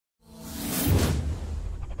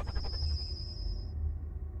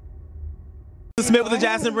Smith with the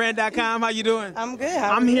JasmineBrand.com. How you doing? I'm good.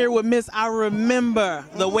 I'm here with Miss I Remember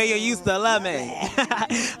the Way You Used to Love Me.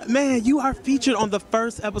 Man, you are featured on the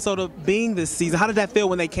first episode of Being this season. How did that feel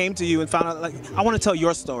when they came to you and found out, like, I want to tell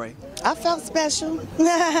your story? I felt special.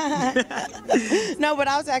 No, but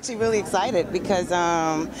I was actually really excited because,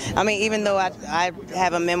 I mean, even though I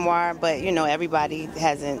have a memoir, but, you know, everybody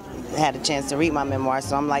hasn't had a chance to read my memoir,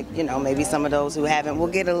 so I'm like, you know, maybe some of those who haven't will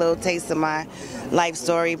get a little taste of my life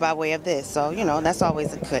story by way of this. So, you know, that's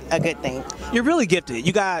always a good thing. You're really gifted.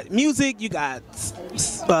 You got music, you got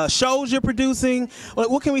shows you're producing.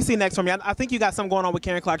 What can we see next from you? I think you got something going on with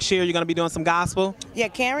Karen Clark-Sheard. You're going to be doing some gospel. Yeah,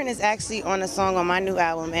 Karen is actually on a song on my new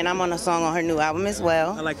album, and I'm on a song on her new album as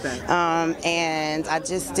well. I like that. And I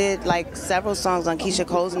just did like several songs on Keyshia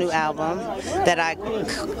Cole's new album that I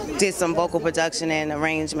did some vocal production and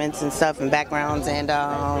arrangements and stuff and backgrounds, and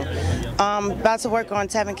about to work on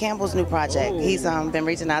Tevin Campbell's new project. He's been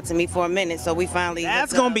reaching out to me for a minute, so we finally.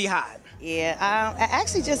 That's gonna be hot. Yeah, I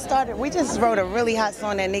actually just started. We just wrote a really hot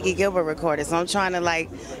song that Nikki Gilbert recorded, so I'm trying to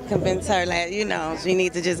like convince her, like, you know, she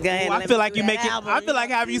needs to just go ahead. I feel like you make it. I feel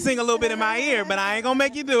like have you sing a little bit in my ear, but I ain't gonna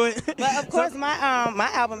make you do it. But of course, my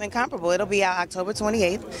album Incomparable, it'll be out October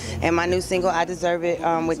 28th, and my new single I Deserve It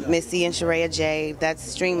with Missy and Sheraya J, that's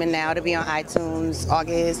streaming now. It'll be on iTunes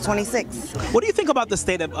August 26th. What do you think about the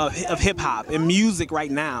state of hip hop and music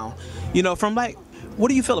right now? You know, from like, what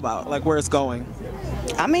do you feel about like where it's going?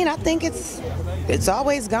 I mean, I think it's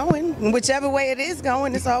always going. Whichever way it is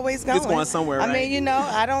going, it's always going. It's going somewhere, right? I mean, you know,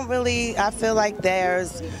 I feel like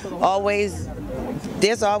there's always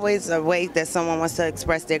a way that someone wants to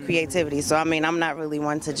express their creativity. So, I mean, I'm not really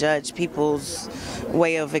one to judge people's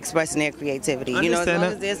way of expressing their creativity. You know, as long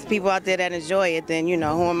as there's people out there that enjoy it, then, you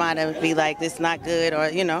know, who am I to be like, this not good, or,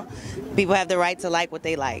 you know, people have the right to like what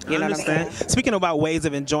they like. You know what I'm saying? Speaking about ways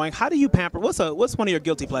of enjoying, how do you pamper? What's one of your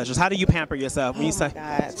guilty pleasures? How do you pamper yourself when you say?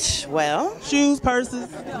 Gosh, well, shoes, purses.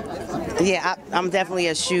 Yeah, I'm definitely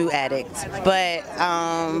a shoe addict, but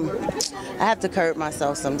I have to curb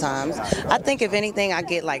myself sometimes. I think if anything, I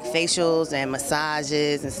get like facials and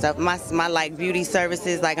massages and stuff. My like beauty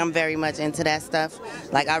services, like I'm very much into that stuff.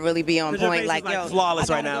 Like I really be on point. Like, yo, flawless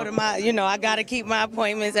right now. Go to you know, I gotta keep my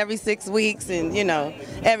appointments every 6 weeks, and you know,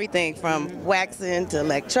 everything from waxing to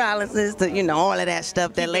electrolysis to, you know, all of that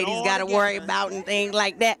stuff that ladies gotta worry about and things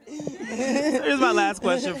like that. Here's my last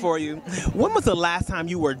question for you. When was the last time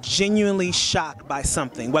you were genuinely shocked by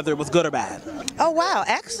something, whether it was good or bad? Oh, wow.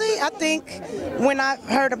 Actually, I think when I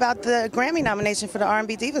heard about the Grammy nomination for the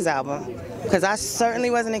R&B Divas album, because I certainly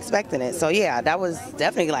wasn't expecting it. So, yeah, that was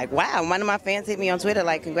definitely like, wow. One of my fans hit me on Twitter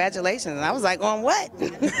like, congratulations. And I was like, on what?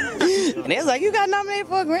 And they was like, you got nominated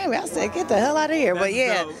for a Grammy. I said, get the hell out of here. But,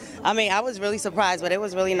 yeah. I mean, I was really surprised, but it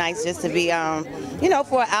was really nice just to be, you know,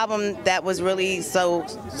 for an album that was really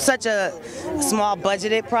such a small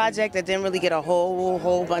budgeted project that didn't really get a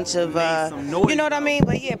whole bunch of, you know what I mean?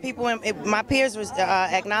 But yeah, people, my peers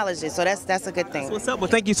acknowledged it, so that's a good thing. That's what's up.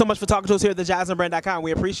 Well, thank you so much for talking to us here at the JasmineBrand.com.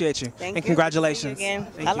 We appreciate you. Thank you. And congratulations. Thank you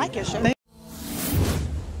again. Thank I you. like your show.